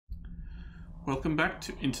Welcome back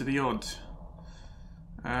to Into the Odd.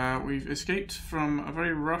 We've escaped from a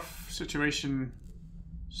very rough situation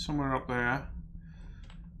somewhere up there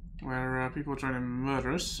where people are trying to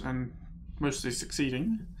murder us and mostly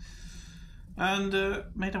succeeding, and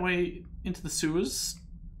made our way into the sewers.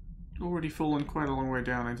 Already fallen quite a long way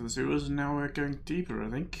down into the sewers, and now we're going deeper, I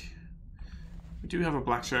think. We do have a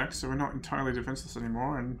blackjack, so we're not entirely defenseless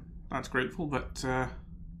anymore, and that's grateful, but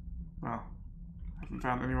well, haven't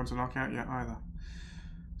found anyone to knock out yet either.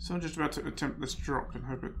 So I'm just about to attempt this drop and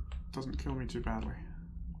hope it doesn't kill me too badly.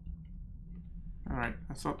 Alright,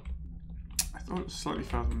 I thought it was slightly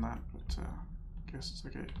further than that, but I guess it's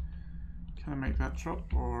okay. Can I make that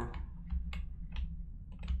drop, or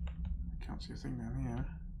I can't see a thing down here.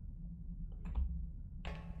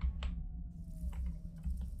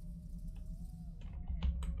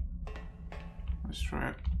 Let's try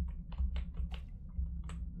it.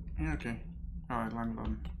 Yeah, okay. Oh, I landed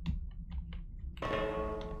on.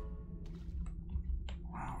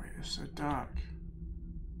 Wow, it is so dark.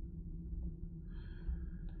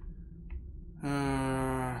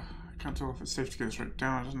 I can't tell if it's safe to go straight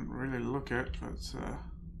down. It doesn't really look it, but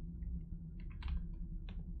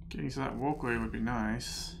getting to that walkway would be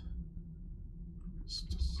nice. It's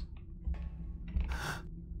just...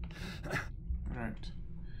 Right.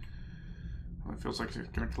 Well, it feels like it's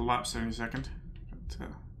going to collapse any second, but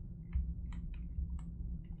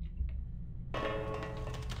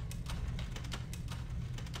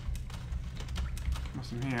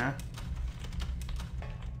nothing here.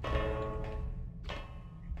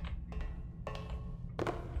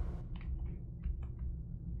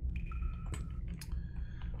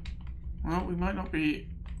 Well, we might not be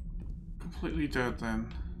completely dead then.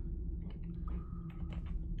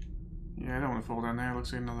 Yeah, I don't want to fall down there. It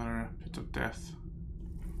looks like another pit of death.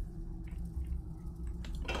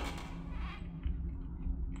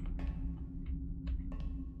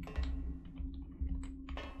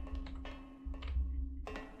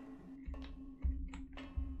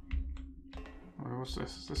 Oh, what's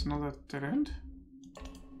this? Is this another dead end?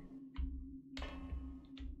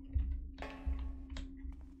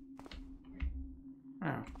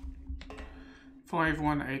 Oh.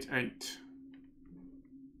 5188.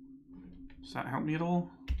 Does that help me at all?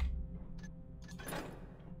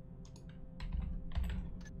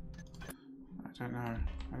 I don't know.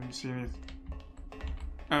 I didn't see any.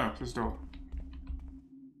 Oh, this door.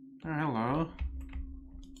 Oh, hello.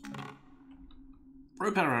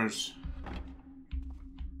 Rope arrows.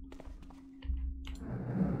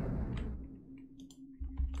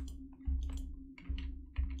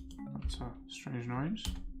 That's a strange noise.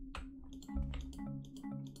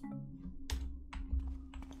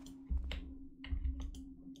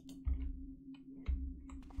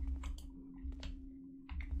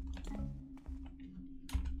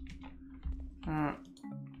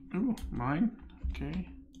 Ooh, mine. Okay.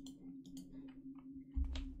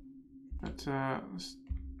 But this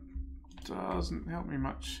doesn't help me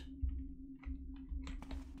much.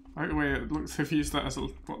 I like the way it looks. They've used that as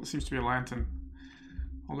what seems to be a lantern.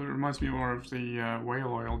 Although it reminds me more of the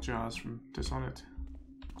whale oil jars from Dishonored.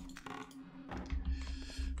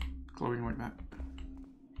 Glowing like that.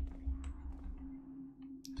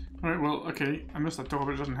 Alright, well, okay. I missed that door,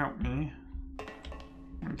 but it doesn't help me.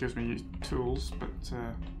 It gives me tools, but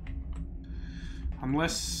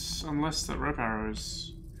unless that rope arrow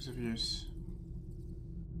is of use.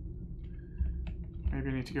 Maybe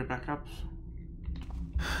I need to go back up.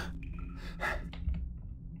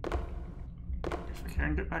 If I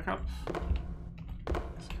can get back up. I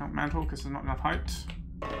can't mantle because there's not enough height.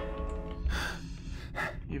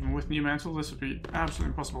 Even with new mantle, this would be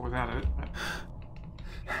absolutely impossible without it, but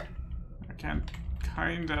I can't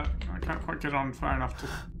quite get on far enough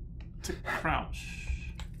to crouch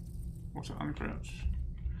or to uncrouch.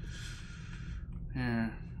 Yeah.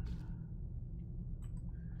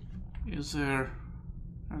 Is there?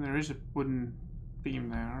 Oh, there is a wooden beam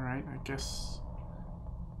there. All right. I guess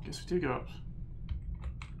we do go up.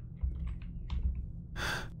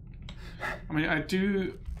 I mean,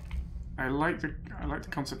 I like the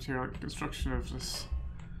concept here, like the construction of this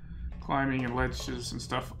climbing and ledges and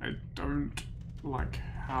stuff. I don't like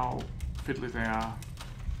how fiddly they are.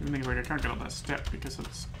 Even things like I can't get up that step because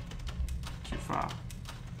it's too far.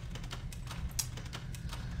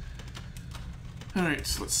 Alright,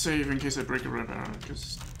 so let's save in case I break a rope arrow,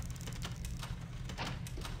 because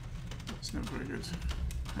that's not very good.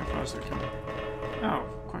 How far is it coming? Oh,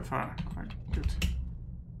 quite far. Quite good.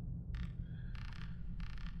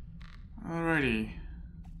 Alrighty.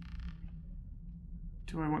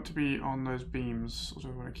 Do I want to be on those beams, or do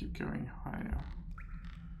I want to keep going higher?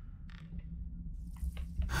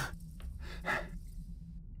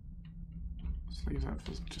 Let's leave that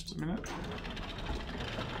for just a minute.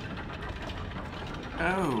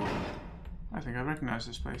 Oh! I think I recognize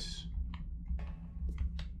this place.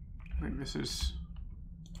 I think this is...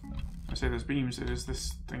 I say there's beams, it is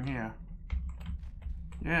this thing here.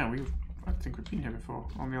 Yeah, I think we've been here before,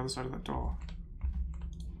 on the other side of that door.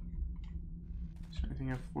 Is there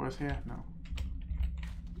anything of worth here? No.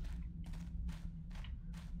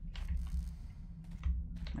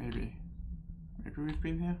 Maybe. Maybe we've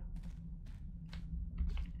been here?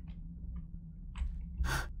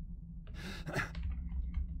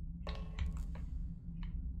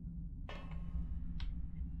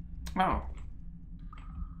 Oh.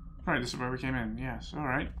 Right, this is where we came in. Yes,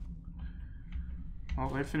 alright. Well,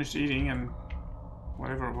 they've finished eating and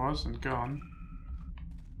whatever it was and gone.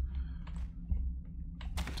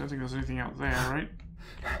 I don't think there's anything out there, right?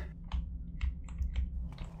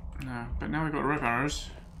 No, but now we've got rope arrows.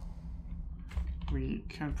 We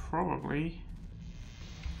can probably...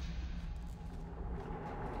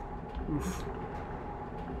 Oof.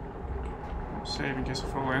 Save in case I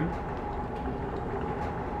fall in.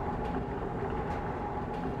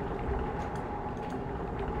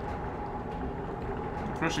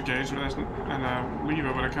 Pressure gauge and a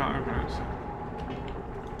lever, but I can't open it. So.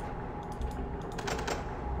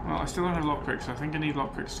 Well, I still don't have lockpicks. I think I need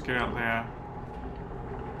lockpicks to get out there.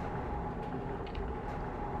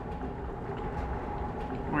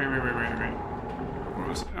 Wait. What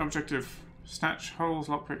was the objective? Snatch holes,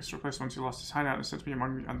 lockpicks to replace once you lost his hideout and said to be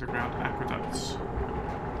among the underground aqueducts.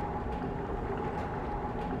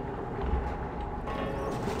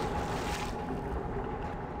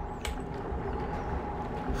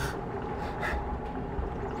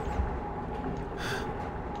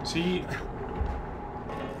 See?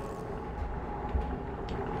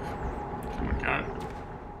 Come on, Garrett.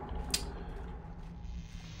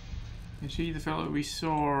 Is he the fellow we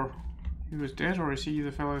saw who was dead, or is he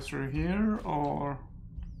the fellow through here, or...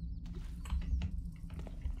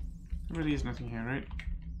 There really is nothing here, right?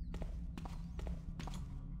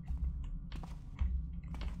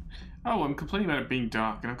 Oh, I'm complaining about it being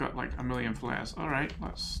dark, and I've got like a million flares. Alright,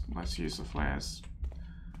 let's use the flares.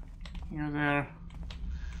 Here, there.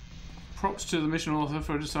 Props to the mission author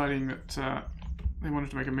for deciding that they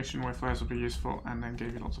wanted to make a mission where flares would be useful and then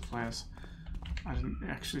gave you lots of flares. I didn't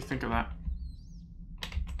actually think of that.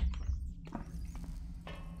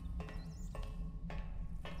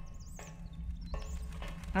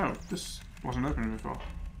 Oh, this wasn't open before.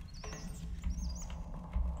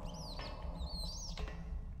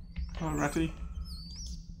 Hello, Ratty.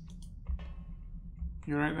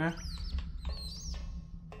 You right there?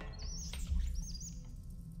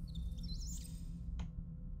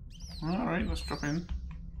 Alright, let's drop in.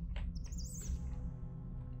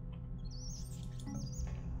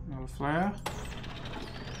 Another flare.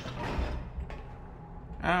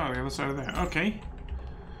 Oh, the other side of there. Okay.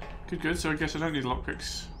 Good, so I guess I don't need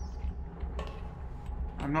lockpicks.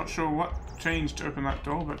 I'm not sure what changed to open that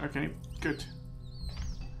door, but okay, good.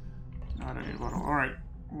 No, I don't need a bottle. Alright,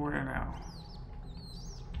 where now?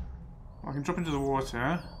 Well, I can drop into the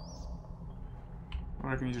water. Or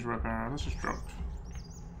I can use a rope arrow. Let's just drop.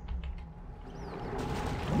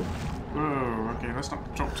 Whoa, okay, let's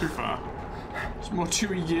not drop too far. There's more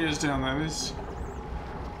chewy gears down there.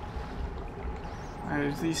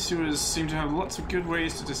 These sewers seem to have lots of good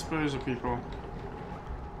ways to dispose of people.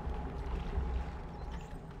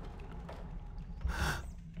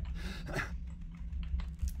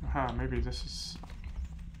 Aha, maybe this is...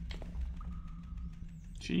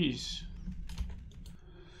 Jeez.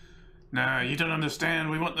 No, you don't understand.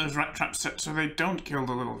 We want those rat traps set so they don't kill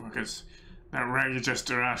the little fuckers. That ragged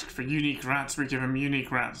jester asked for unique rats, we give him unique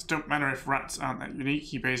rats. Don't matter if rats aren't that unique,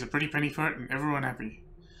 he pays a pretty penny for it and everyone happy.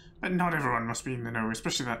 But not everyone must be in the know,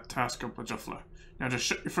 especially that task gobbler Juffler. Now just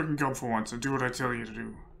shut your freaking gob for once and do what I tell you to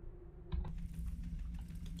do.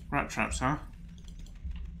 Rat traps, huh?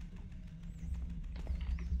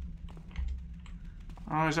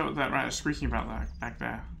 Oh, is that what that rat is squeaking about that back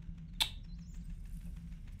there?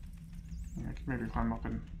 Yeah, I could maybe climb up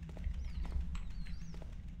and...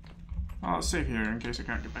 Oh, let's save here in case I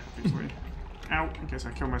can't get back up easily. Ow! In case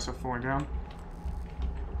I kill myself falling down.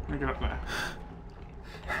 Let me get up there.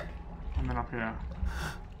 And then up here.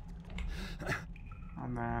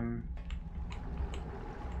 And then...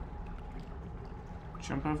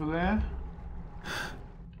 jump over there.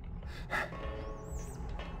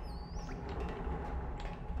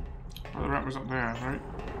 Oh, the rat was up there, right?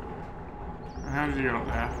 And how did you get up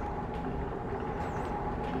there?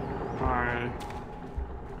 By...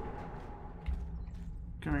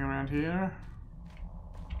 going around here.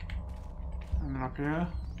 And then up here.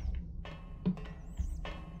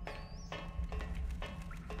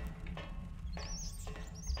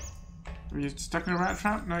 Are you stuck in a rat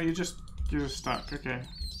trap? No, you're just stuck. Okay.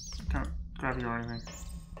 Can't grab you or anything.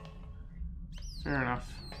 Fair enough.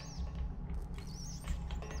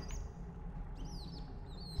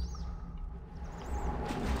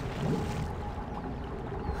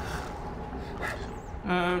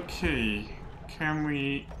 Okay. Can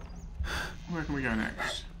we... Where can we go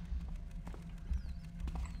next?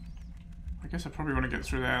 I guess I probably want to get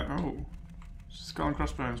through that. Oh. Skull and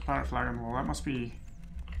crossbones, pirate flag on the wall. That must be...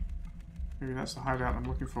 Maybe that's the hideout I'm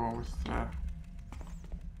looking for with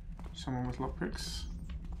someone with lockpicks.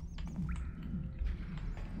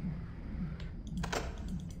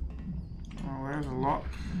 Oh, there's a lock.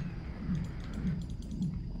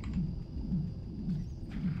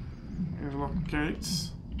 There's locked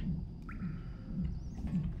gates.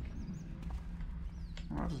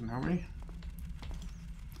 Oh, that doesn't help me.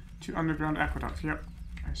 2 underground aqueducts. Yep,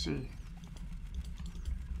 I see.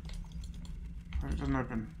 Oh, it doesn't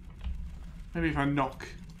open. Maybe if I knock,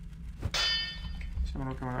 someone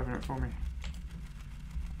will come and open it for me.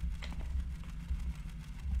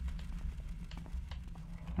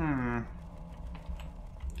 I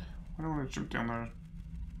don't want to jump down there.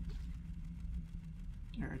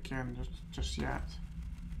 Yeah, again, just yet.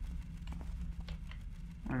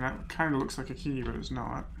 I mean, that kind of looks like a key, but it's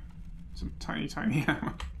not. It's a tiny, tiny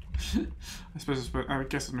hammer. I suppose I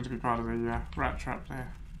guess it's meant to be part of the rat trap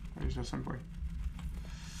there. Very simply.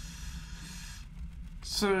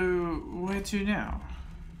 So, where to now?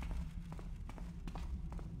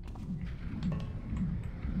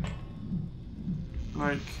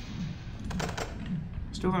 Like,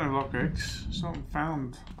 still don't have lockpicks. Still haven't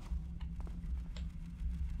found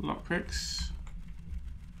lockpicks.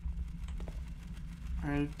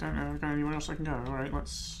 I don't know if I've got anywhere else I can go. Alright,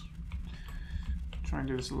 let's try and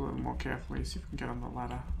do this a little more carefully, see if we can get on the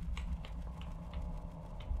ladder.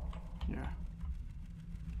 Yeah.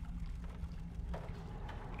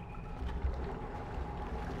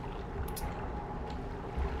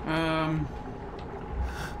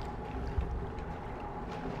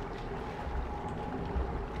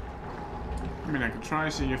 I mean, I could try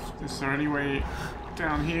see if is there any way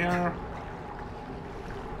down here.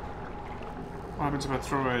 What happens if I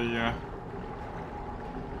throw a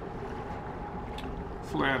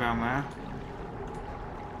flare down there?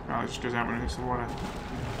 Oh, it just goes out when it hits the water.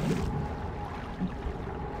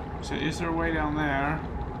 So is there a way down there?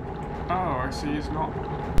 Oh, I see, it's not.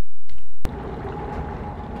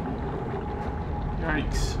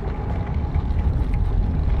 Yikes.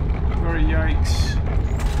 Very yikes.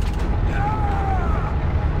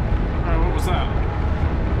 Oh, what was that?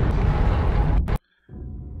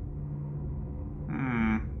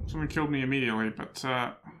 Someone killed me immediately, but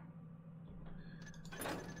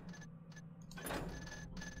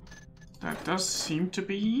that does seem to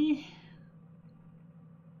be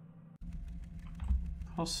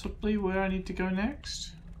possibly where I need to go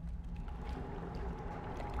next.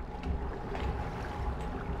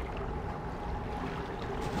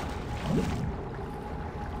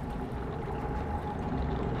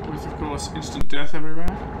 With, of course, instant death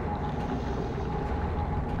everywhere.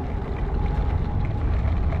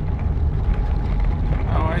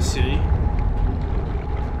 Oh, I see.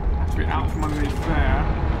 Have to be out from underneath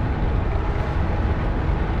there.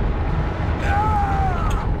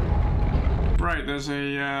 Right, there's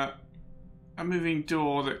a moving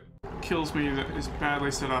door that kills me that is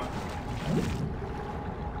badly set up.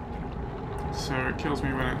 So it kills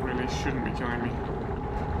me when it really shouldn't be killing me.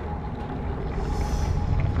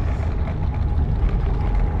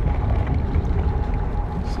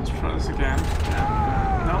 So let's try this again.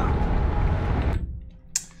 No.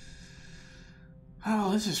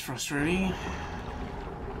 Oh, this is frustrating.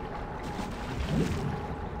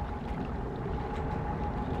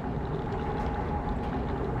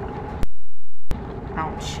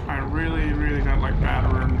 Ouch. I really, really don't like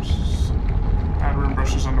bad rooms. Bad room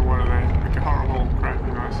brushes underwater, they make a horrible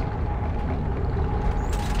crackling noise.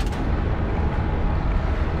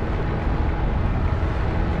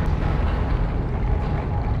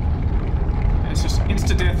 It's just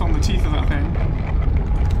insta-death on the teeth of that thing.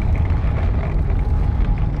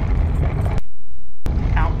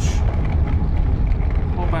 Ouch.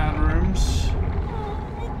 More bad rooms.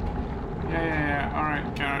 Yeah.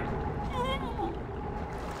 Alright, Garrett.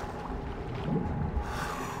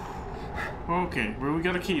 Okay, well, we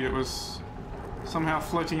got a key that was somehow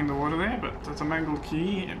floating in the water there, but that's a mangled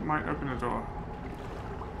key. It might open a door.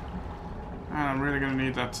 And I'm really going to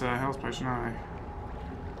need that health potion, aren't I?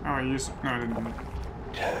 Oh, I used... No, I didn't.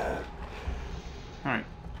 Alright.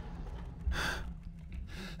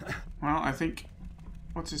 Well, I think...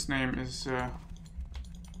 What's his name is...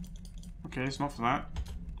 Okay, it's not for that.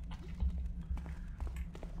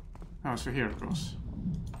 Oh, it's for here, of course.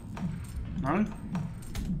 No?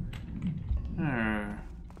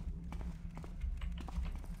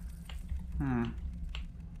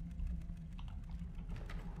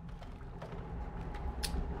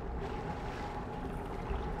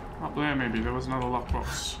 Up there, maybe. There was another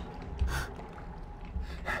lockbox.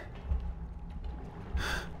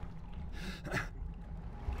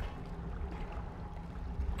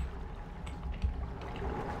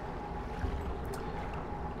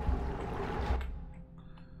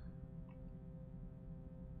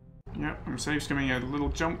 Yep, I'm safe skimming a little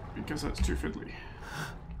jump because that's too fiddly.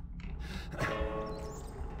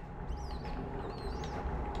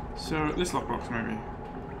 So, this lockbox, maybe.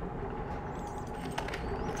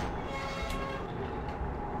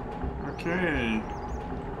 Okay.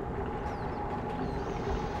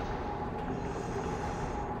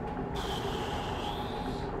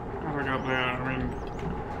 How do I get up there? I mean,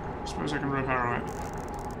 I suppose I can rope arrow it.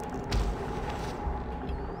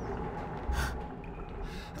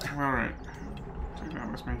 Alright. Take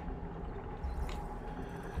that with me.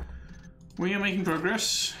 We are making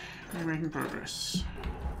progress. We're making progress.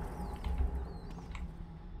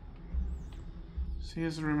 So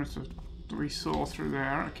here's the room that we saw through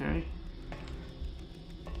there, okay.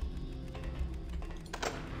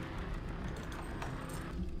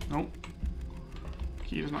 Nope.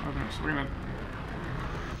 Key does not open it, so we're gonna...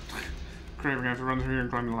 Great, we're gonna have to run through here and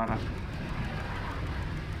climb the ladder.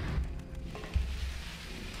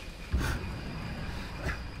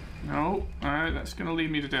 No, alright, that's gonna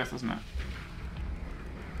lead me to death, isn't it?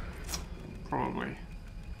 Probably.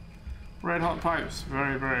 Red hot pipes,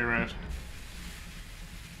 very, very red.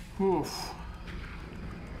 Oof.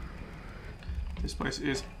 This place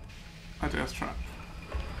is a death trap.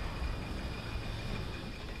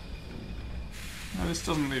 No, this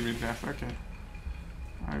doesn't lead me to death, okay.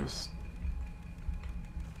 I was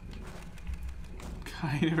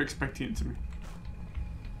kind of expecting it to be.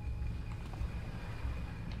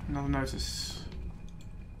 Another notice.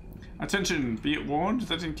 Attention, be it warned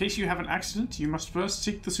that in case you have an accident, you must first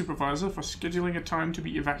seek the supervisor for scheduling a time to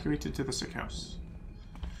be evacuated to the sick house.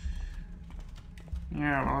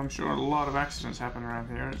 Yeah, well, I'm sure a lot of accidents happen around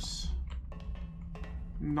here. It's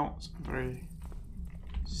not a very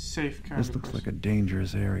safe kind of place. This looks like a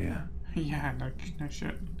dangerous area. Yeah, no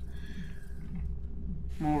shit.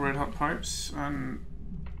 More red hot pipes and...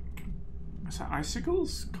 Is that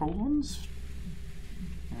icicles? Cold ones?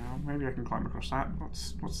 Yeah, maybe I can climb across that.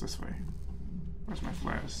 What's this way? Where's my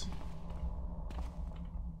flares?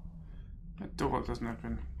 That door doesn't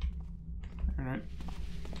open. Alright.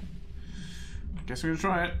 Guess we're gonna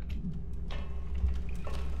try it.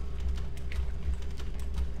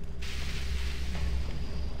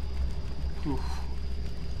 Oof.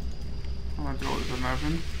 Oh, that door doesn't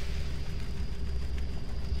open.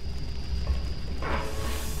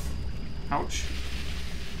 Ouch.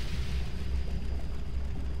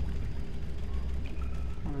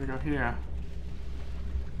 What do we got here?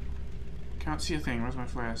 Can't see a thing. Where's my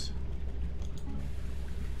flares?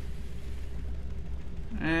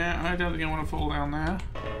 Yeah, I don't think I want to fall down there.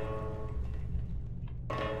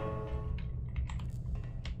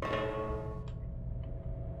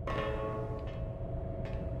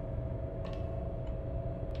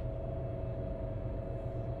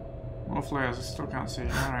 More flares, I still can't see.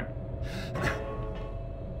 Alright.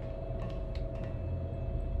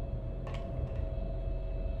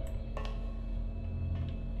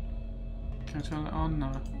 Can I turn it on?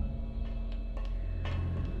 No.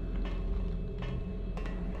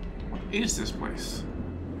 What is this place?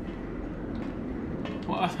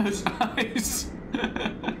 What are those eyes?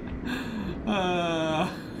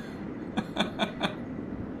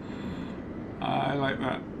 I like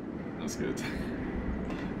that. That's good.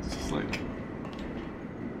 It's just like...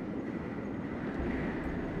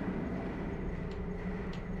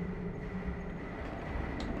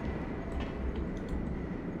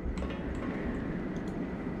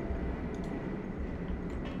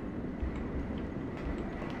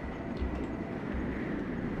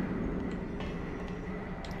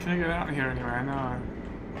 Can I get out of here anyway? I know.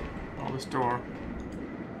 Oh, this door.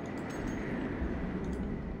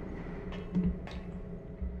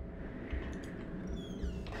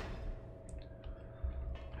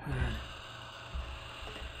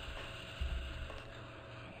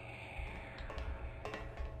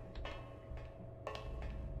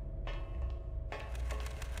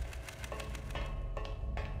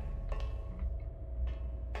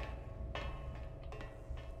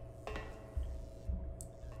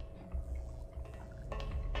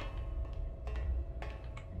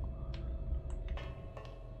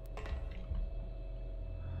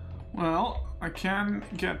 Well, I can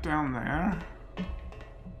get down there,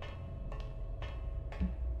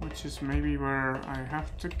 which is maybe where I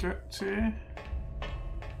have to get to.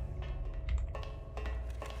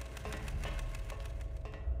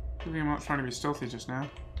 Maybe I'm not trying to be stealthy just now.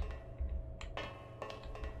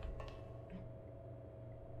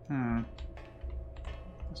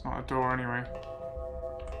 It's not a door anyway.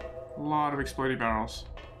 A lot of explodey barrels.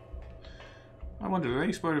 I wonder, do they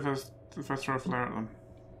explode if I throw a flare at them?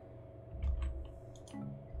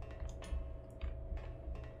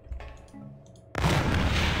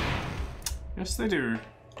 Yes, they do.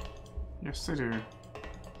 Yes, they do.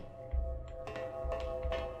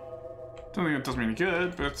 Don't think it does me any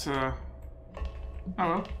good, but oh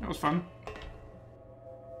well, it was fun.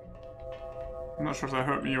 I'm not sure if that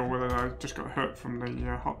hurt me or whether I just got hurt from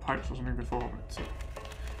the hot pipes or something before. But,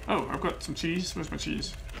 oh, I've got some cheese. Where's my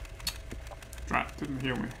cheese? Drat, didn't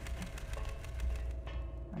heal me.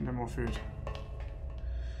 And then more food.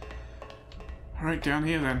 Alright, down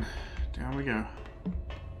here then. Down we go.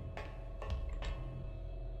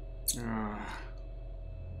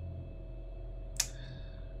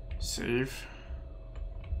 Save.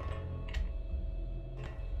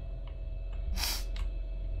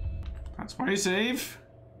 That's why you save.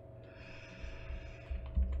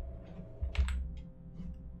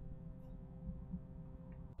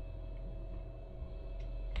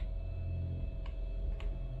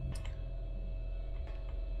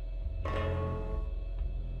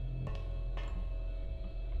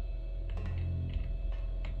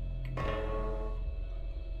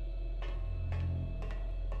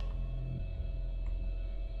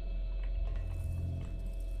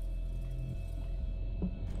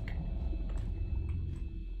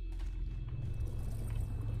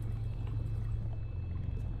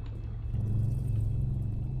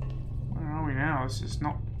 This is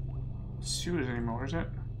not sewers anymore, is it?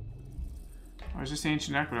 Or is this the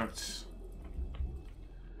ancient aqueduct? It's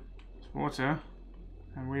water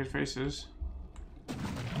and weird faces.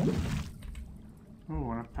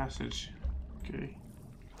 Oh, and a passage. Okay.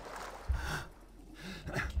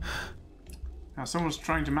 Now someone's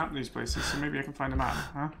trying to map these places, so maybe I can find a map,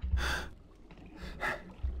 huh?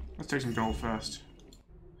 Let's take some gold first.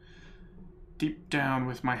 Deep down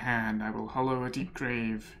with my hand I will hollow a deep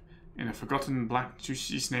grave in a forgotten black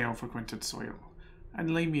juicy snail-frequented soil,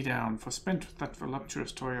 and lay me down, for spent with that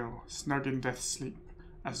voluptuous toil, snug in death's sleep,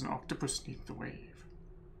 as an octopus neath the wave.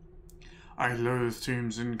 I loathe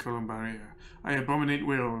tombs in Columbaria, I abominate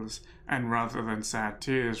wills, and rather than sad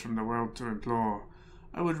tears from the world to implore,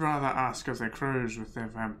 I would rather ask of their crows with their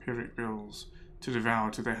vampiric bills, to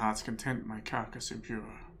devour to their heart's content my carcass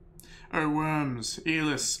impure. O worms,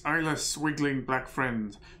 earless, eyeless, wiggling black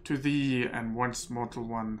friend, to thee and once mortal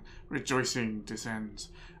one, rejoicing descends.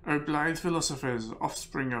 O blithe philosophers,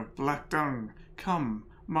 offspring of black dung, come,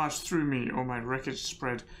 march through me, or my wreckage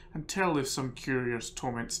spread, and tell if some curious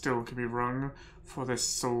torment still can be wrung for this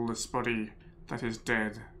soulless body that is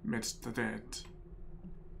dead midst the dead.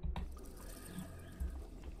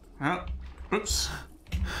 Ah, oops.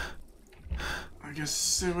 I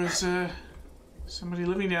guess there was somebody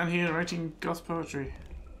living down here writing goth poetry.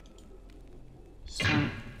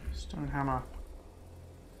 Stone hammer.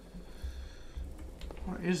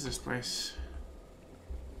 What is this place?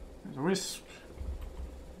 There's a wisp.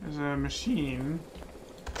 There's a machine.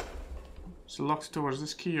 It's a locked door. Does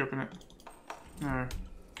this key open it? No.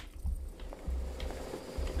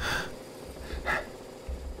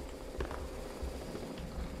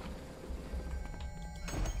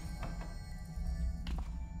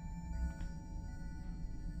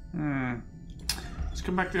 Let's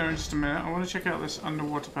come back there in just a minute. I want to check out this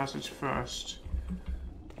underwater passage first.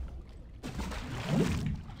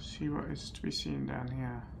 See what is to be seen down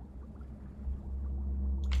here.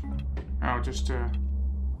 Oh, just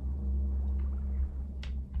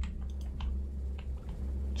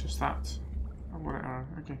that. Oh, whatever.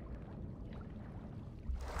 Okay.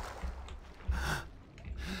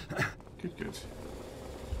 Good, good.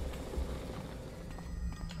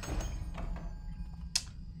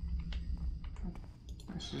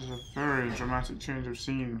 This is a very dramatic change of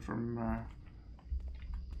scene from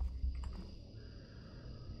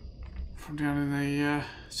down in the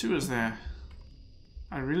sewers there.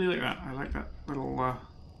 I really like that. I like that little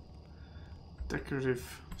decorative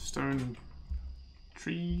stone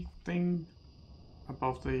tree thing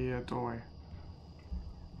above the doorway.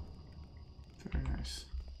 Very nice.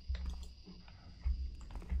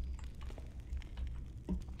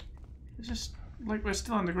 It's just like we're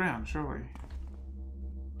still underground, surely.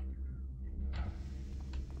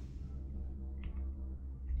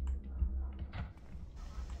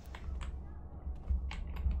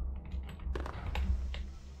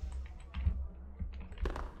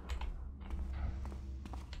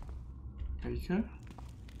 baker.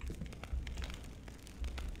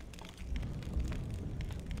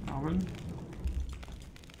 Oven.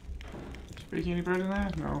 Baking any bread in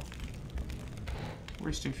there? No.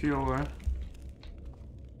 Wasting fuel there.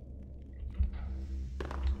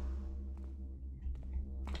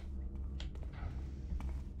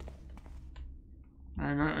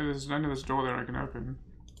 I know there's this door there I can open.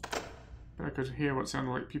 But I could hear what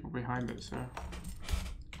sounded like people behind it, so I'm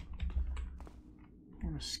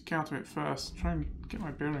gonna scout a bit first, try and get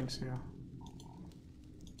my bearings here.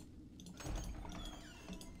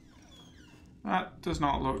 That does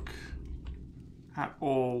not look at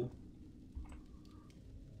all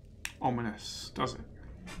ominous, does it?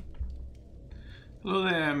 Hello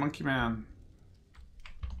there, monkey man.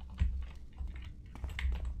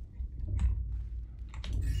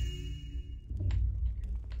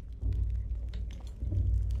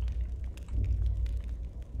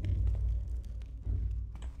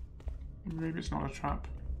 Maybe it's not a trap.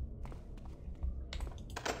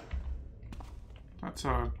 That's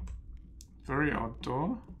a very odd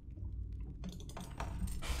door.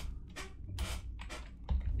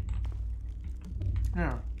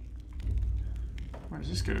 Yeah. Where does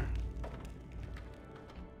this go?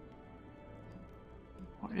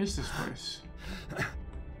 What is this place?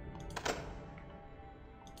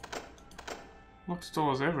 Locked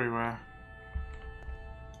doors everywhere.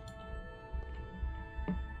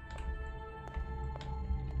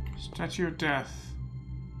 Statue of Death.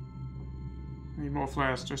 Need more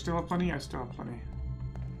flares. Do I still have plenty? I still have plenty.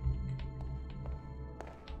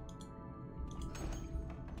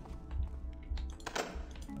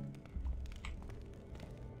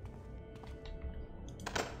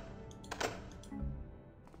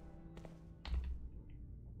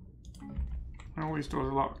 All these doors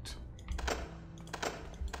are locked.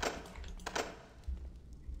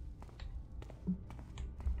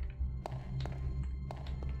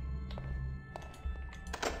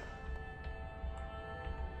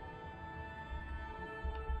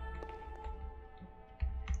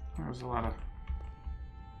 There's a ladder.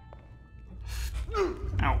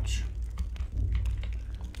 Ouch.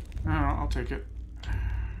 No, I'll take it.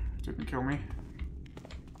 Didn't kill me.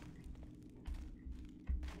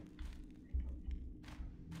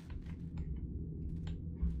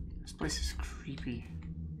 This place is creepy.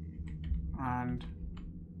 And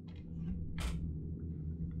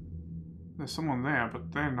there's someone there, but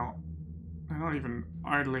they're not even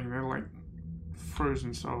idling, they're like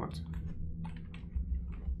frozen solid.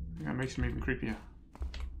 That makes them even creepier.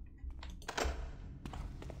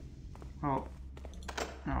 Oh,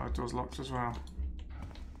 that door's locked as well.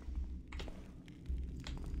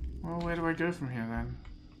 Well, where do I go from here then?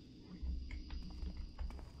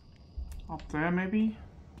 Up there, maybe?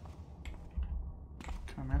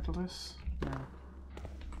 Can I mantle this? No.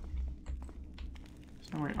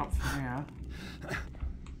 There's no way up from here.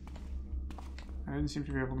 I didn't seem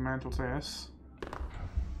to be able to mantle this.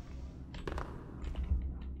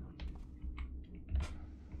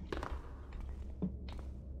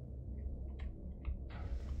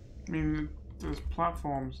 I mean, there's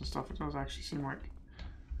platforms and stuff. It does actually seem like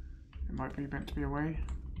it might be meant to be a way.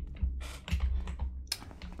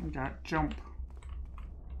 Okay, jump.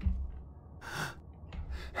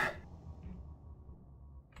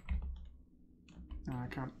 No, I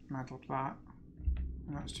can't mantle up that.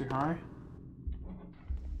 And that's too high.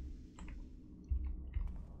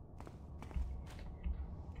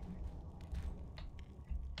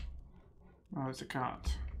 Oh, it's a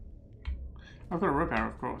cart. I've got a rope arrow,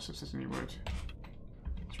 of course, if there's any wood.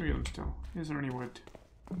 3 of them still. Is there any wood?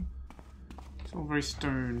 It's all very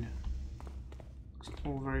stone. It's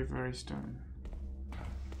all very, very stone.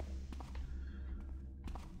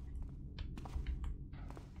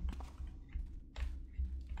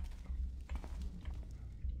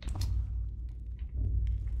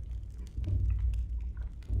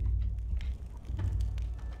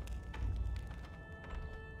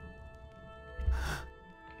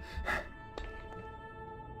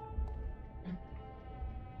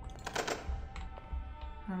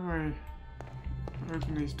 How do I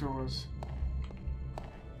open these doors?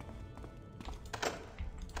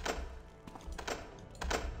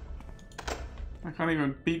 I can't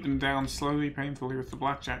even beat them down slowly, painfully with the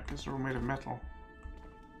blackjack because they're all made of metal.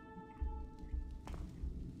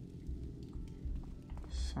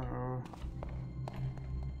 So...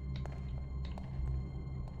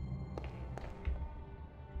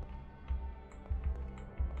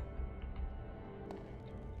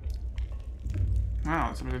 wow,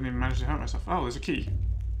 I didn't even manage to hurt myself. Oh, there's a key.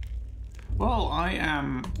 Well, I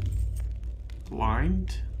am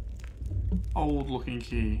blind. Old looking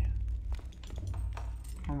key.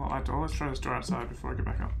 Unlock that door. Let's try this door outside before I get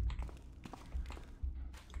back up.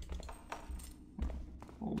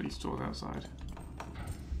 All these doors outside.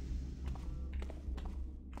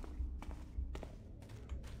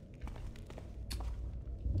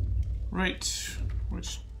 Right.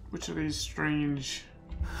 Which of these strange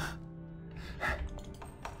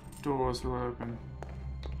doors will open?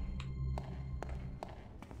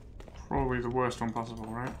 Probably the worst one possible,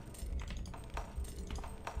 right?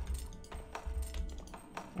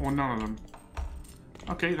 Or none of them.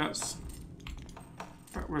 Okay, that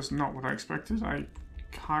was not what I expected. I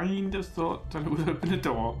kind of thought that it would open a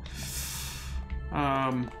door.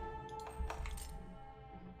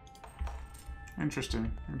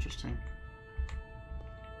 Interesting.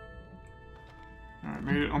 Alright,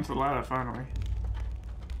 made it onto the ladder finally.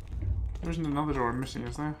 There isn't another door I'm missing,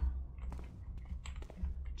 is there?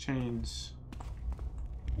 Chains.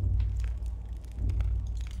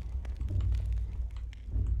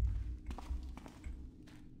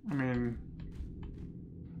 I mean,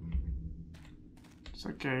 it's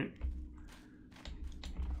a gate.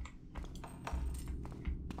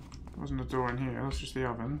 There wasn't a door in here, that's just the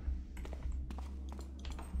oven.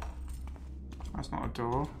 That's not a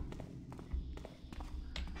door.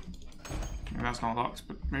 And that's not locked,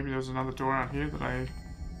 but maybe there's another door out here that I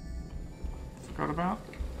forgot about.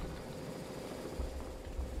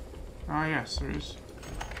 Ah, yes, there is.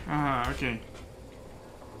 Ah, okay.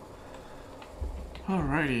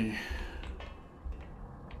 Alrighty.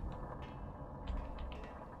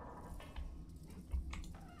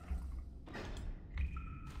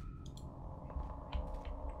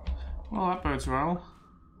 Well, that bodes well.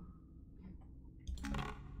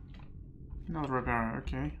 Another red arrow,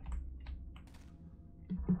 okay.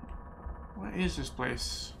 What is this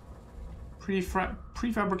place?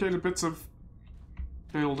 Prefabricated bits of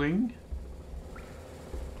building.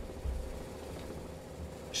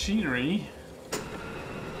 Machinery.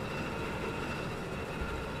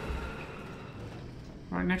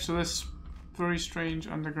 Right next to this very strange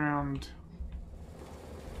underground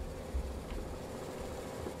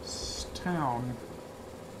town.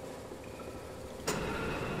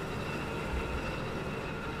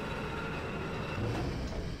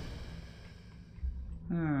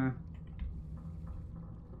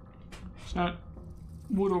 Is that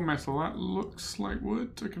wood or metal? That looks like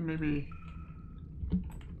wood. I can maybe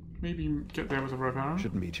get there with a rope arrow.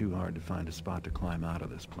 Shouldn't be too hard to find a spot to climb out of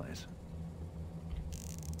this place.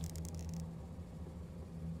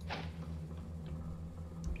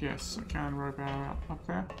 Yes, I can rope arrow up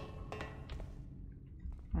there.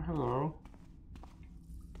 Oh, hello.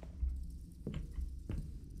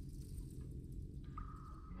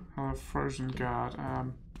 Hello, frozen guard.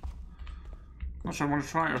 Not sure I want to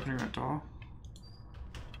try opening that door.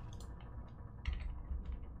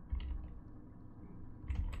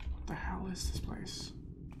 What the hell is this place?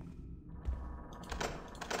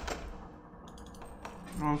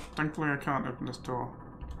 Well, thankfully I can't open this door.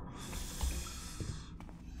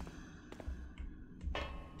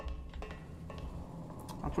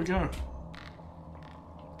 Up we go.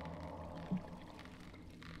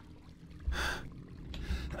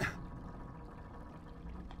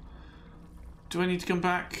 Do I need to come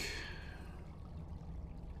back?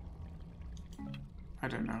 I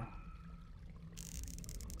don't know.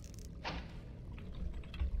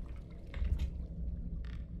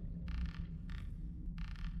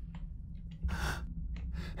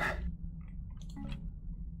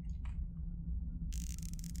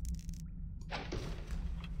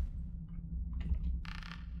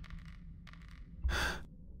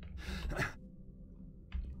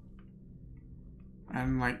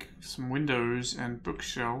 And like some windows and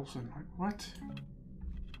bookshelves and like what?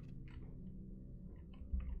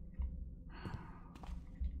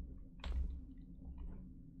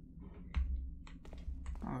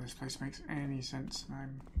 None of this place makes any sense.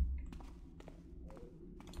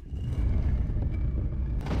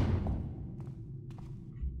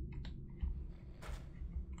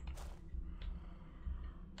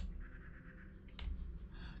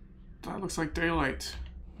 That looks like daylight,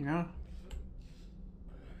 you know?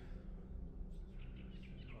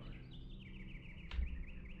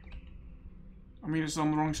 I mean, it's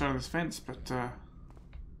on the wrong side of this fence, but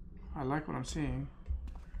I like what I'm seeing.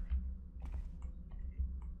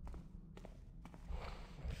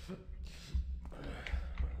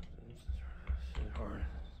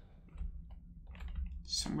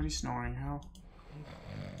 Somebody snoring, how?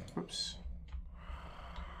 Whoops.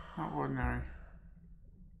 Not ordinary.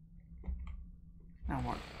 Now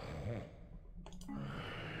what?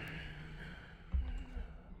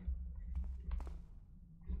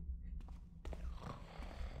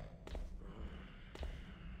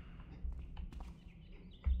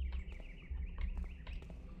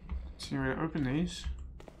 see a way to open these.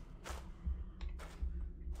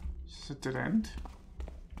 Is this a dead end?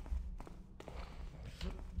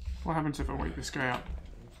 What happens if I wake this guy up?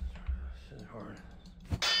 This is hard.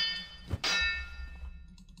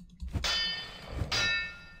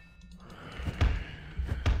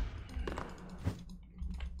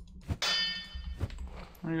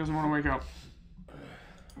 He doesn't want to wake up. This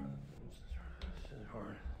is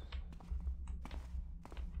hard.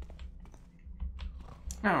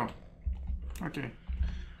 Oh. Okay.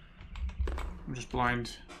 I'm just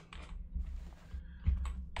blind.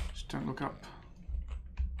 Just don't look up.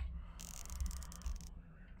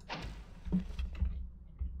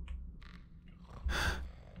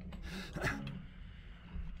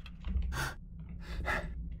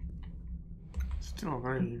 Still a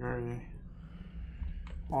very, very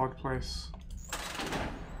odd place.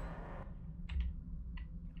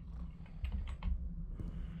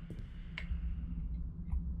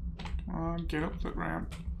 Come on, get up that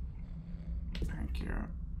ramp. Thank you.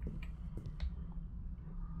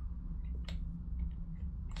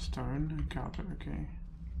 Stone and carpet, okay.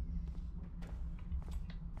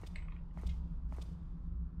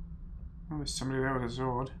 Oh, there's somebody there with a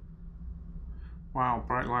sword. Wow,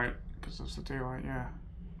 bright light, because it's the daylight, yeah.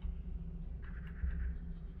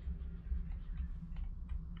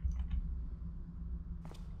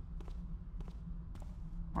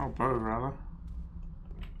 Oh, bow, rather.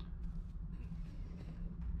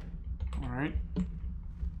 Alright.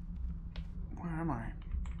 Where am I?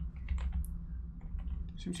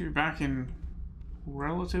 Seem to be back in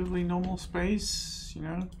relatively normal space, you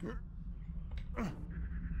know?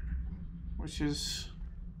 Which is...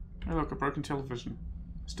 Oh look, a broken television.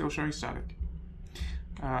 Still showing static.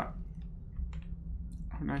 A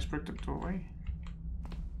nice bricked up doorway.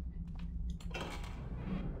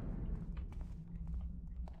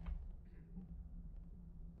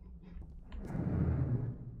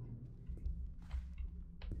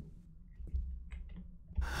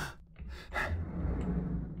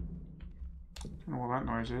 Don't know what that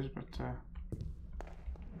noise is, but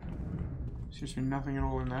seems to be nothing at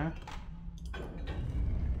all in there.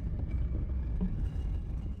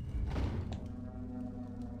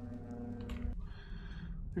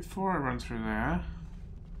 Before I run through there,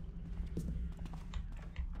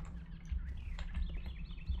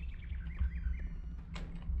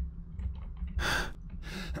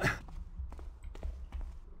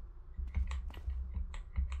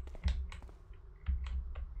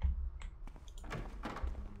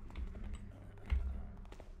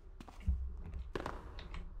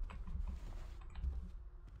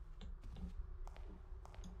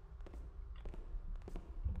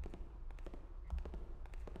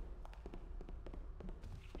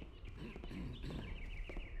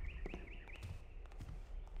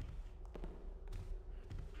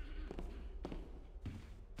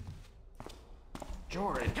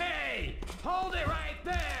 Jordan. Hey! Hold it right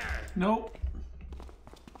there! nope.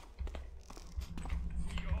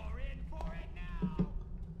 You're in for it now!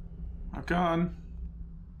 I've gone.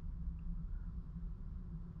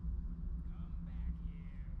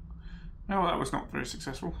 Oh, that was not very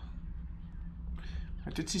successful. I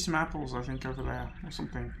did see some apples, I think, over there, or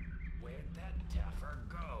something. Where'd that duffer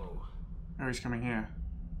go? Oh, he's coming here.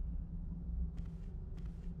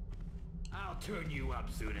 I'll turn you up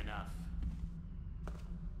soon enough.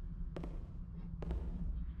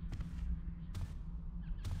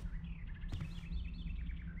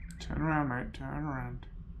 Turn around, mate, turn around.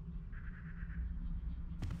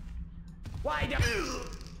 Why do...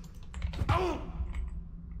 Oh!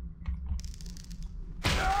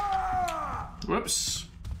 Whoops.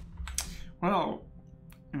 Well,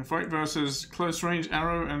 in a fight versus close range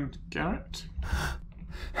arrow and Garrett.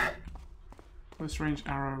 Close range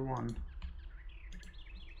arrow 1.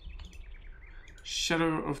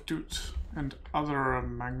 Shadow of Doot and Other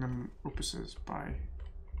Magnum Opuses by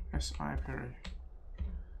S.I. Perry.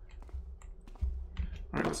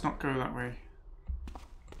 Alright, let's not go that way.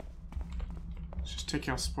 Let's just take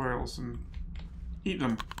our spoils and eat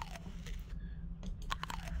them.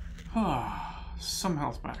 Ah, some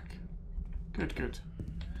health back. Good, good.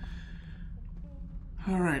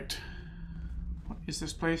 Alright. What is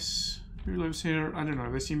this place? Who lives here? I don't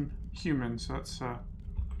know. They seem human, so that's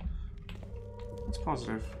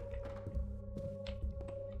positive.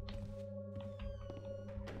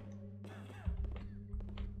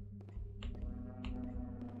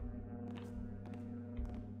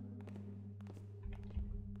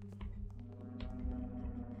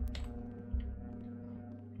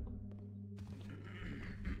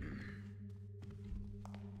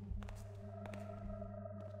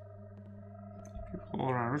 People all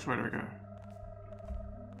around. Which way do we go?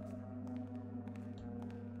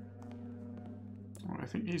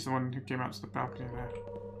 think he's the one who came out to the balcony there.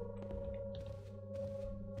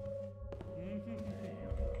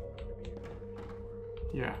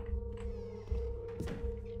 Yeah.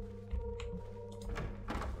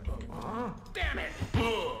 Damn it!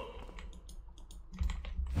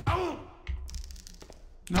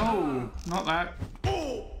 No, not that.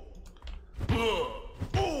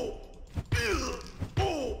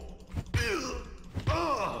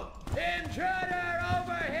 Intruder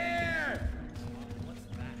over here! What's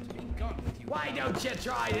that? Be gone with you. Why don't you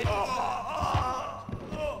try it?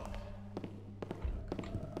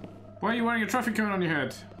 Why are you wearing a traffic cone on your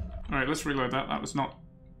head? Alright, let's reload that. That was not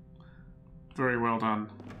very well done.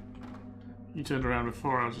 He turned around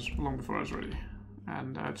before I was, long before I was ready.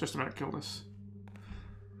 And just about killed us.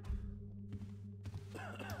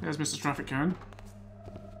 There's Mr. Traffic Cone.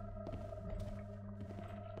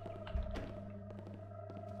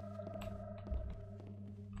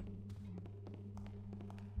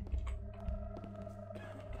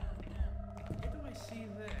 What do I see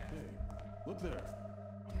there? Hey, look there.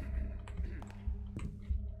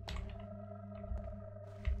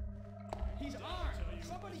 He's armed!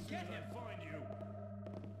 Somebody get him! Find you!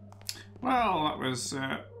 Well, that was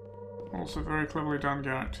also very cleverly done,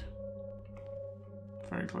 Garrett.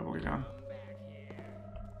 Very cleverly done. Come back here.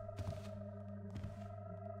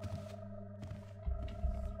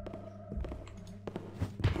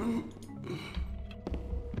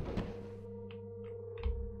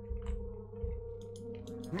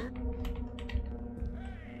 Hey!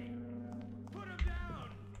 Put him down!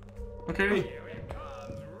 Okay, Here it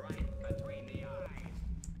comes, right between the eyes.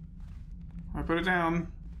 I put it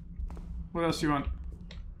down. What else do you want?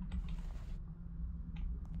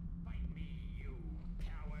 Fight me, you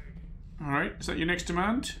coward. Alright, is that your next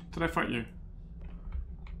demand? Did I fight you?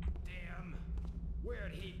 Damn.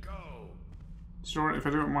 Where'd he go? Is it alright if I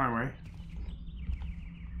do it my way?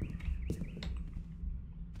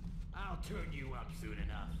 I'll turn you up soon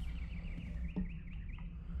enough.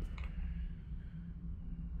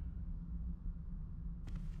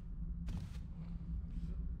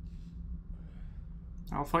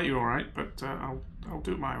 I'll fight you alright, but I'll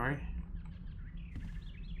do it my way.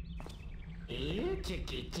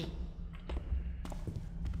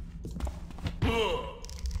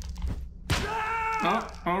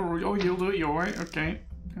 Oh, you'll do it your way. Okay,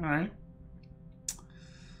 alright.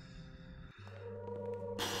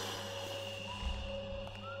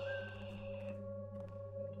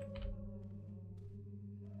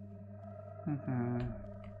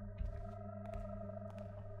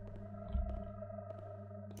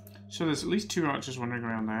 So there's at least 2 archers wandering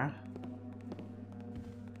around there.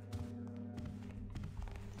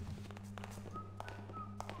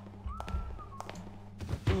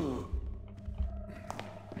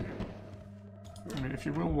 I mean, if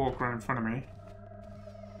you will walk around in front of me,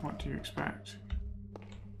 what do you expect?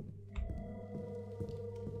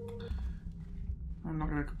 I'm not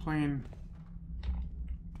going to complain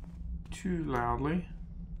too loudly.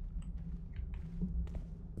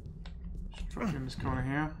 Just drop you in this corner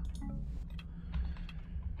here.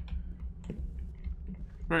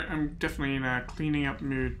 Right, I'm definitely in a cleaning up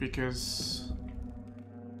mood because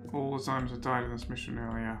all the times I died in this mission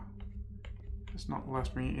earlier, it's not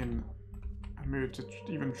left me in a mood to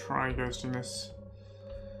even try ghosting this.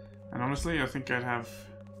 And honestly, I think I'd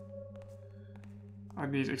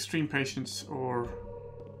need extreme patience or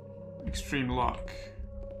extreme luck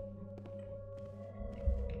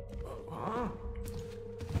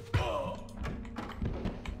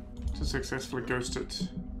to successfully ghost it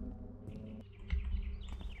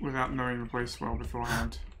without knowing the place well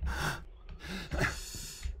beforehand.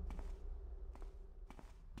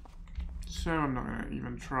 So I'm not gonna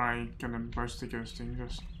even try mostly ghosting,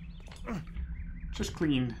 just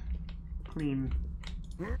clean.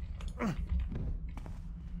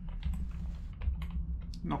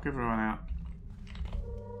 Knock everyone out.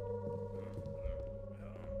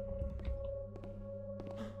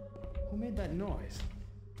 Who made that noise?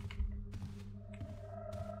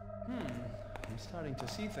 I'm starting to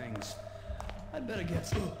see things. I'd better get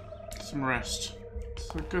some rest. It's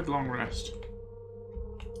a good long rest.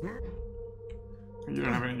 You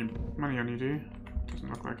don't have any money on you, do you? Doesn't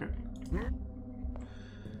look like it.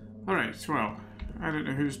 Alright, well, I don't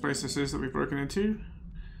know whose place this is that we've broken into,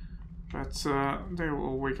 but they will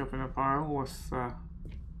all wake up in a pile with a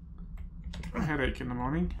headache in the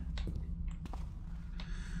morning.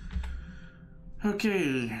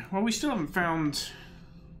 Okay, well, we still haven't found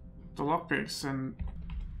the lockpicks, and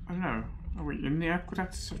I don't know, are we in the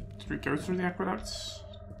aqueducts? Did we go through the aqueducts?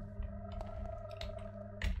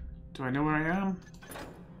 Do I know where I am?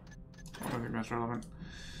 I don't think that's relevant.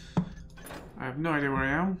 I have no idea where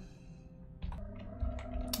I am.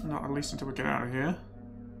 Not at least until we get out of here.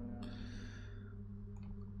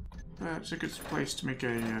 But it's a good place to make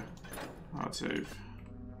a hard save.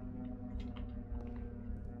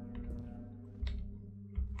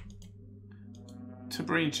 To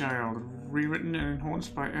Brainchild, rewritten and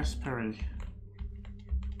enhanced by S. Perry.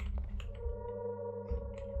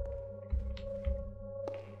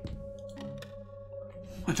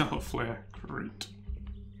 Another flare, great.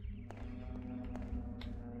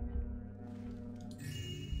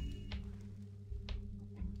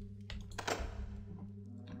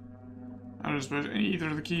 I don't suppose either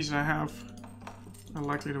of the keys I have are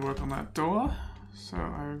likely to work on that door, so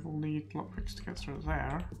I will need lockpicks to get through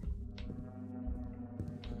there.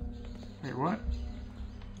 Wait, what?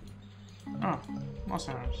 Oh, lost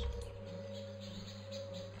arrows.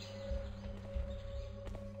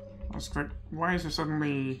 I was like, why is there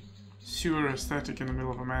suddenly sewer aesthetic in the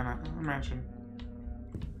middle of a mansion?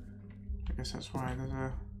 I guess that's why there's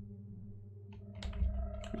a...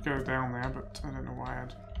 Could go down there, but I don't know why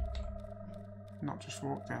I'd not just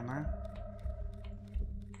walk down there.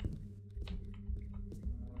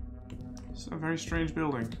 It's a very strange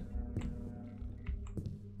building.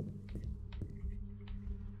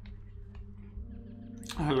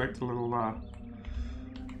 I like the little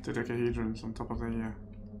dodecahedrons on top of the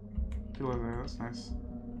pillar there, that's nice.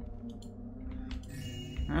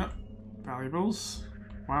 Yeah, valuables.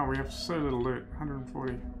 Wow, we have so little loot,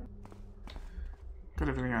 140. Got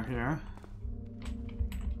everything out here.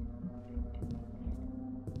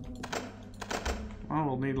 Well,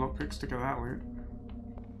 we'll need lockpicks to get that loot.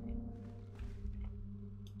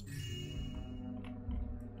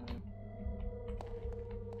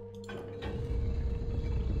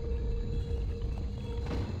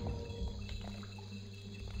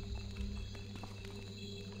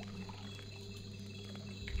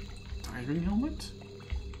 Diving helmet?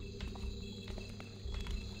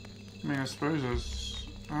 I mean, I suppose there's...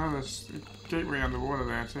 Oh, there's a gateway underwater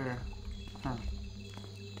there too. Huh.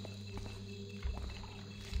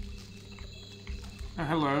 Oh,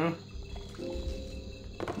 hello.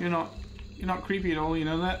 You're not creepy at all, you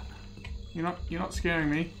know that? You're not scaring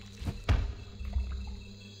me.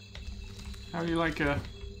 How do you like a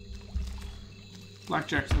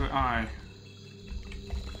blackjack to the eye?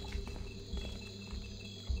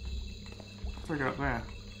 What do I got there?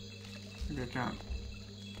 Maybe I can't.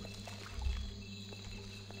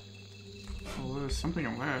 Oh, there's something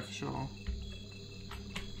up there for sure.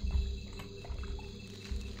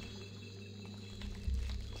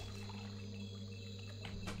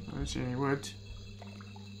 I don't see any wood.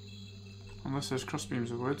 Unless there's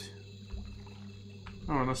crossbeams of wood.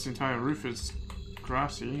 Oh, unless the entire roof is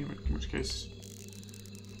grassy, in which case...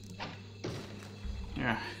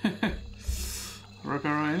 Yeah. Rope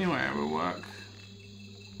arrow anyway will work.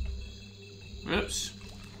 Oops.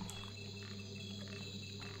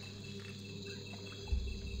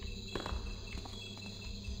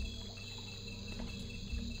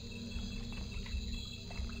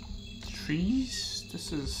 Trees?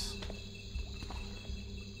 This is...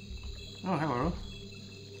 Oh, hello.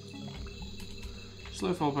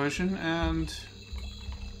 Slow fall potion and...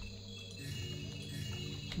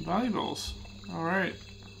 valuables. Alright.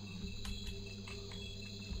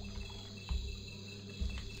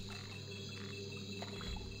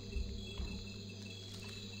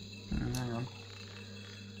 Hang on.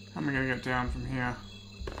 How am I going to get down from here?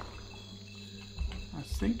 I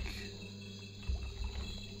think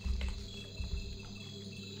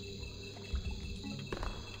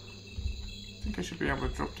I should be able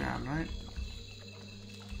to drop down, right?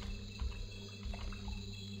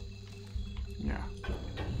 Yeah.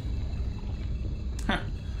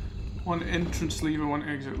 One entrance lever, one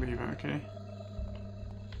exit lever, okay.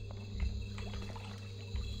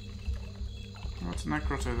 What's in that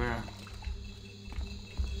grotto there?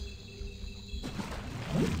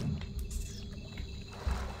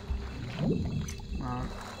 No.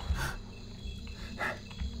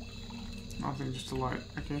 Nothing, just a light,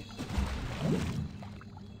 okay.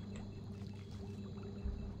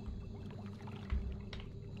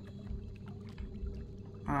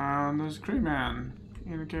 And there's a crewman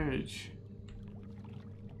in a cage.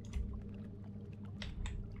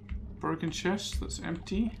 Broken chest that's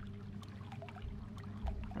empty.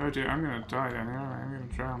 Oh dear, I'm gonna die down here, I'm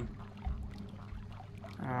gonna drown.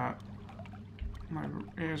 My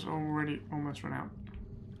air's already almost run out.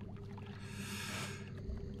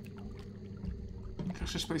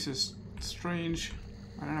 Gosh, this place is strange.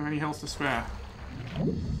 I don't have any health to spare.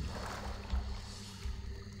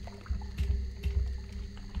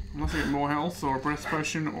 Unless I get more health, or a breath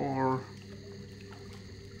potion, or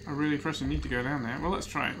I really pressing need to go down there. Well, let's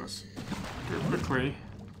try it. Let's go quickly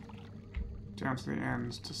down to the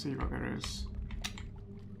end to see what there is.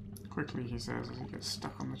 Quickly, he says, as he gets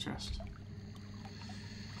stuck on the chest.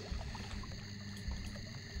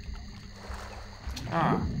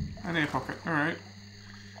 Ah, an air pocket. Alright.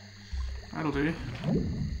 That'll do.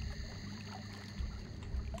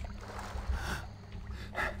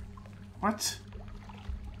 What?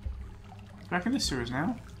 Back in the sewers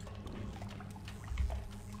now?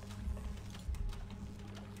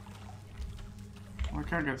 Well, I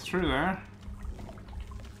can't get through there.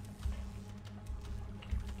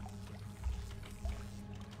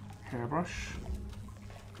 Hairbrush.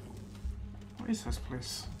 What is this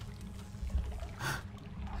place?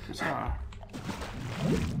 Bizarre.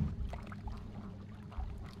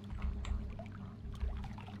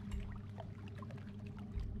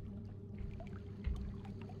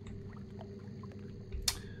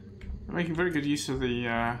 They're making very good use of the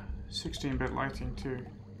 16-bit lighting too.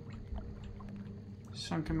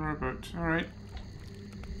 Sunken rowboat. Alright.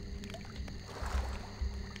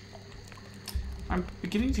 I'm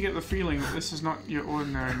beginning to get the feeling that this is not your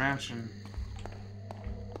ordinary mansion.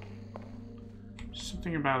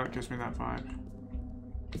 Something about it gives me that vibe.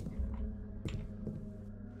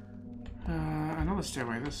 Another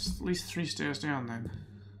stairway. There's at least 3 stairs down then.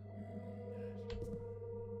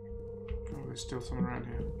 Oh, there's still someone around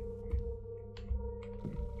here.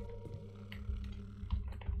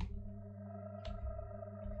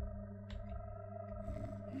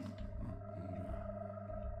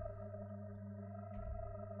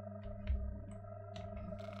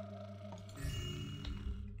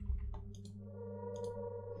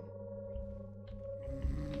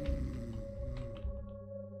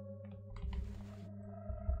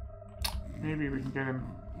 Maybe we can get him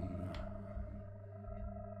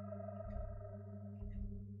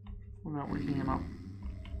without waking him up.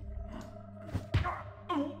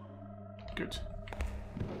 Good.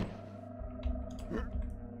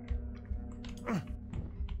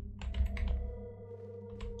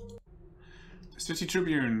 The City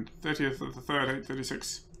Tribune, 30th of the 3rd,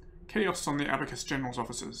 836. Chaos on the Abacus General's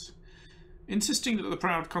offices. Insisting that the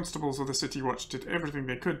proud constables of the City Watch did everything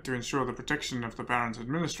they could to ensure the protection of the Baron's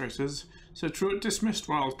administrators, Sir Truett dismissed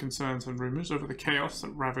wild concerns and rumours over the chaos that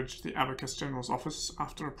ravaged the Abacus General's office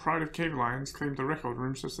after a pride of cave lions claimed the record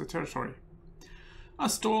rooms as their territory. A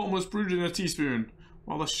storm was brewed in a teaspoon.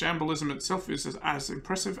 While the shambalism itself is as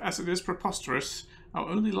impressive as it is preposterous, our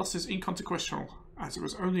only loss is inconsequential, as it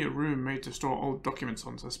was only a room made to store old documents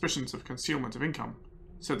on suspicions of concealment of income,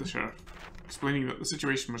 said the sheriff, explaining that the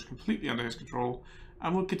situation was completely under his control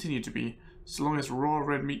and will continue to be, so long as raw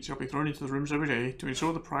red meat shall be thrown into the rooms every day to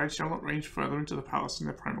ensure the pride shall not range further into the palace in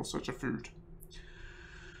their primal search of food.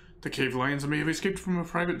 The cave lions may have escaped from a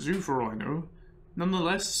private zoo for all I know.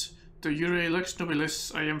 Nonetheless, de jure lex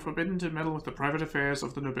nobilis, I am forbidden to meddle with the private affairs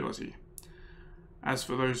of the nobility. As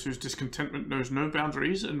for those whose discontentment knows no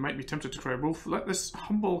boundaries and might be tempted to cry wolf, let this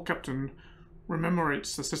humble captain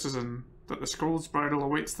rememorate the citizen that the scold's bridle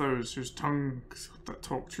awaits those whose tongues that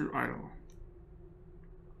talk too idle.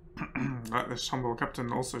 That this humble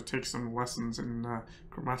captain also takes some lessons in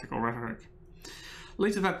grammatical rhetoric.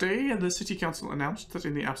 Later that day, the City Council announced that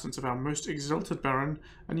in the absence of our most exalted Baron,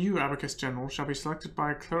 a new Abacus General shall be selected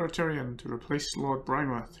by a Cleriterian to replace Lord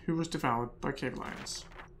Brineworth, who was devoured by cave lions.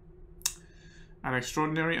 An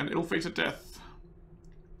extraordinary and ill-fated death.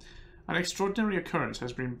 An extraordinary occurrence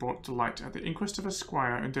has been brought to light at the inquest of a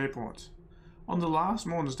squire in Dayport. On the last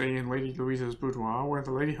morning's day in Lady Louisa's boudoir, where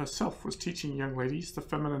the lady herself was teaching young ladies the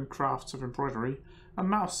feminine crafts of embroidery, a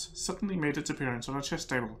mouse suddenly made its appearance on a chess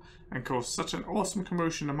table, and caused such an awesome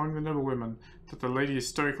commotion among the noblewomen that the lady's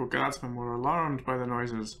stoical guardsmen were alarmed by the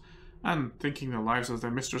noises, and, thinking the lives of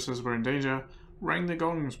their mistresses were in danger, rang the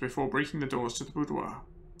gongs before breaking the doors to the boudoir.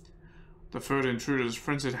 The third intruder's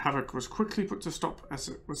frenzied havoc was quickly put to stop as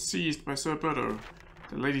it was seized by Sir Berdo,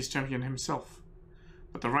 the ladies' champion himself.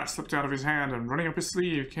 But the rat slipped out of his hand and, running up his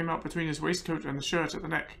sleeve, came out between his waistcoat and the shirt at the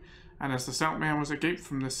neck, and as the stout man was agape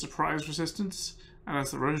from this surprise resistance, and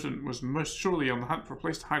as the rodent was most surely on the hunt for a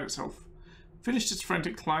place to hide itself, finished its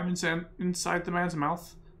frantic climb inside the man's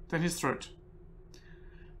mouth, then his throat.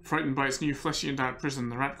 Frightened by its new fleshy and dark prison,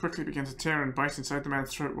 the rat quickly began to tear and bite inside the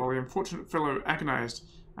man's throat while the unfortunate fellow agonized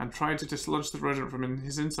and tried to dislodge the rodent from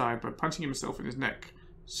his inside by punching himself in his neck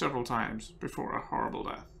several times before a horrible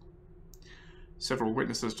death. Several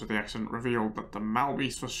witnesses to the accident revealed that the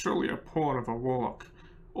malbeast was surely a pawn of a warlock,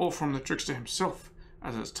 or from the trickster himself,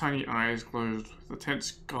 as its tiny eyes glowed with a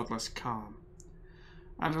tense, godless calm.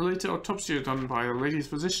 And a later autopsy done by the lady's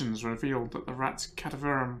physicians revealed that the rat's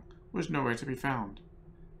cadaverum was nowhere to be found,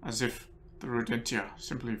 as if The Rodentia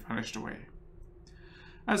simply vanished away.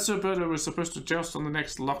 As Sir Berto was supposed to joust on the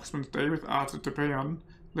next Locksman's Day with Arthur de Payon,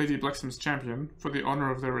 Lady Blexham's champion, for the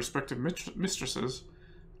honour of their respective mistresses,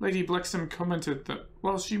 Lady Blexham commented that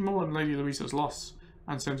while she mourned Lady Louisa's loss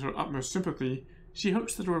and sent her utmost sympathy, she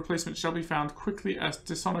hopes that a replacement shall be found quickly, as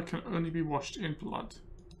dishonour can only be washed in blood.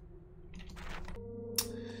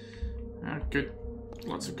 Good.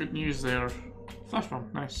 Lots of good news there. Flash bomb,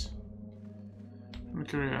 nice. From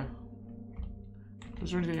Korea. Is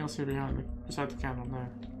there anything else here behind me besides the candle? No.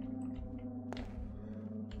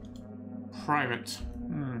 Private.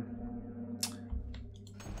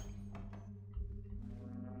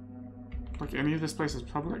 Like any of this place is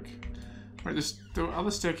public? Right, there are other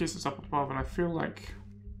staircases up above, and I feel like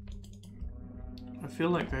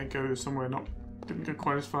they go somewhere didn't go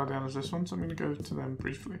quite as far down as this one, so I'm gonna go to them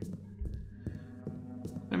briefly.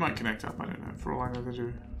 They might connect up, I don't know, for all I know they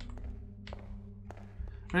do.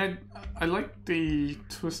 I mean, I like the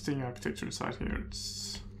twisting architecture inside here.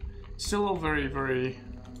 It's still all very, very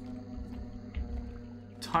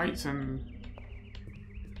tight and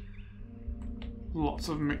lots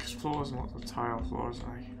of mixed floors and lots of tile floors.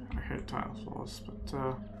 I hate tile floors, but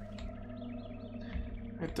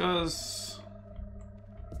it does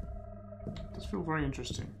feel very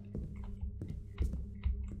interesting.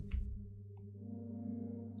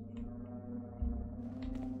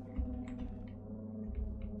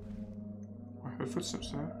 I heard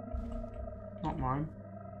footsteps there. Not mine.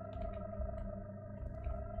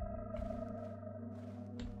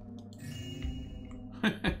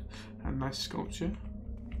 A nice sculpture.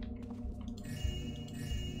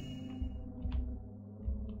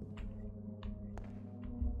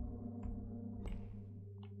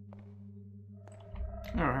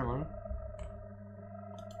 Oh, hello.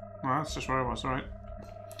 Well, that's just where I was, right?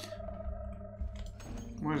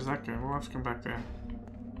 Where does that go? We'll have to come back there.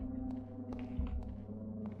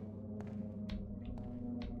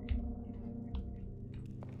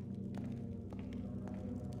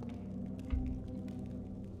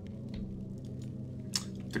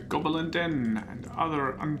 The Goblin Den and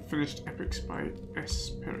Other Unfinished Epics by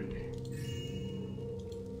S. Perry.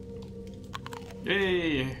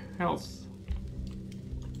 Yay! Health.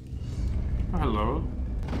 Oh, hello.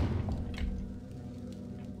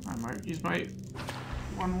 I might use my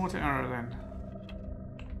one water arrow then.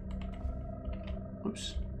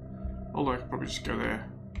 Oops. Although I could probably just go there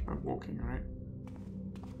by walking, right?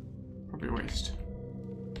 Probably a waste.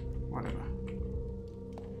 Whatever.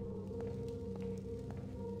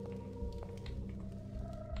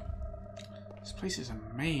 This place is a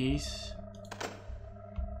maze.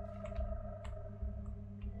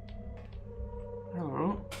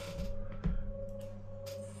 Hello.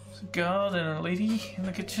 There's a guard and a lady in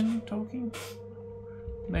the kitchen talking.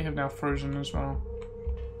 They have now frozen as well.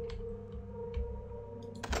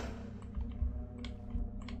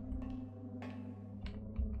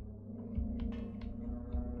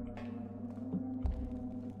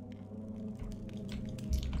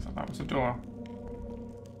 I thought that was a door.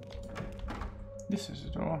 This is a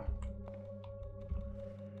door.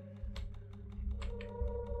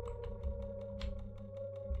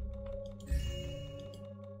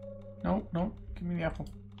 No, no, give me the apple.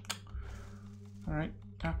 Alright,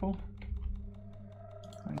 apple.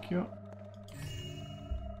 Thank you.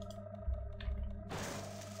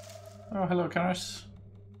 Oh, hello, Karis.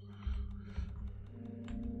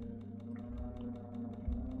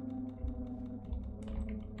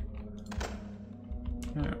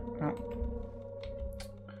 Yeah, oh.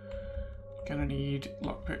 Gonna need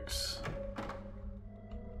lockpicks.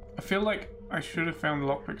 I feel like I should have found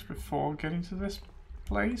lockpicks before getting to this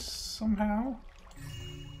place somehow.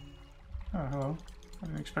 Oh, hello. I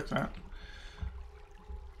didn't expect that.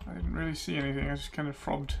 I didn't really see anything, I just kind of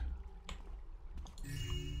frogged.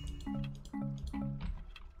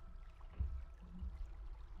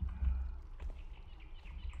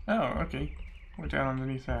 Oh, okay. We're down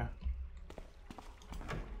underneath there.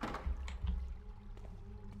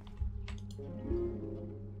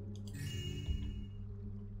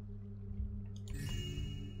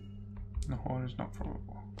 The horn is not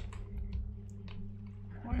probable.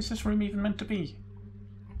 Why is this room even meant to be?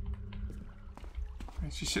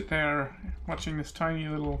 As you sit there watching this tiny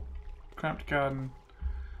little cramped garden,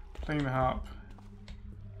 playing the harp.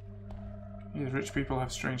 These rich people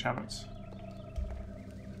have strange habits.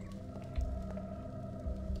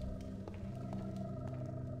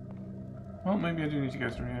 Well, maybe I do need to go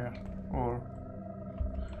through here. Or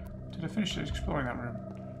did I finish exploring that room?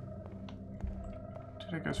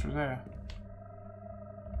 Did I go through there?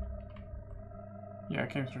 Yeah, I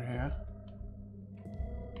came through here.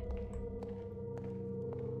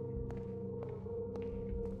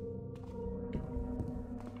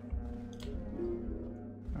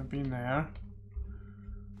 been there.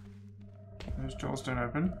 Those doors don't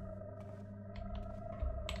open.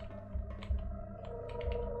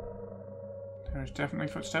 There's definitely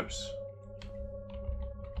footsteps.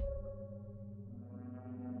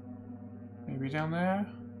 Maybe down there?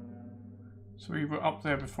 So we were up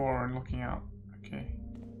there before and looking out. Okay.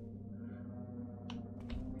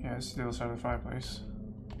 Yeah, this is the other side of the fireplace.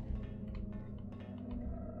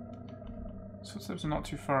 Footsteps are not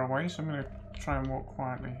too far away, so I'm going to try and walk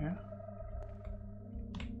quietly here.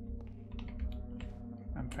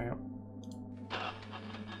 And fail.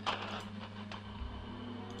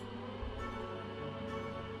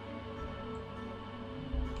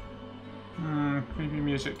 Creepy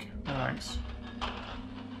music. No thanks.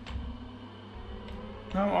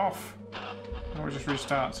 No, off! Oh, it just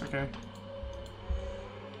restarts, okay.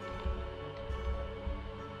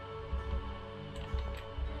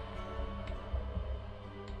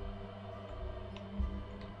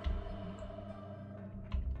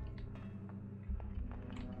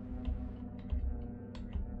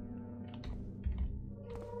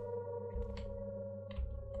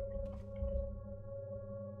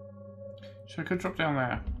 So I could drop down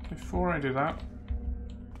there. Before I do that,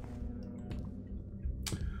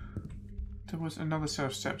 there was another set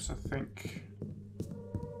of steps, I think,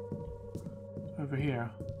 over here.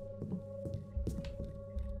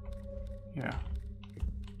 Yeah.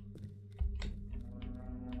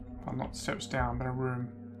 Well, not steps down, but a room.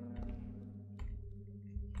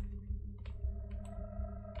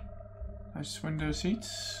 Nice window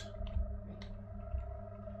seats.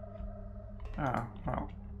 Ah,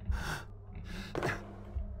 well.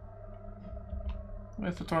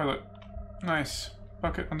 Where's the toilet? Nice.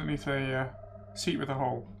 Bucket underneath a seat with a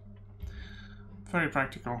hole. Very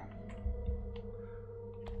practical.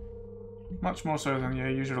 Much more so than your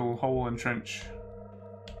usual hole and trench.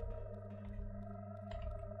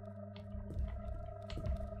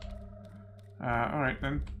 Alright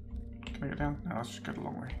then. Can I get down? No, let's just go the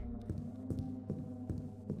long way.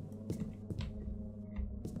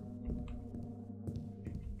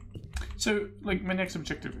 So, like, my next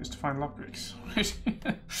objective is to find lockpicks, right?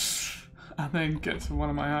 And then get to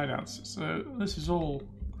one of my hideouts. So, this is all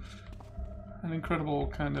an incredible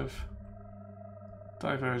kind of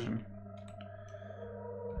diversion.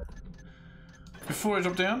 Before I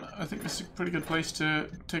drop down, I think this is a pretty good place to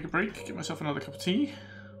take a break, get myself another cup of tea.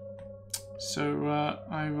 So,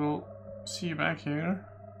 I will see you back here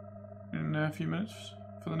in a few minutes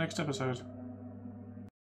for the next episode.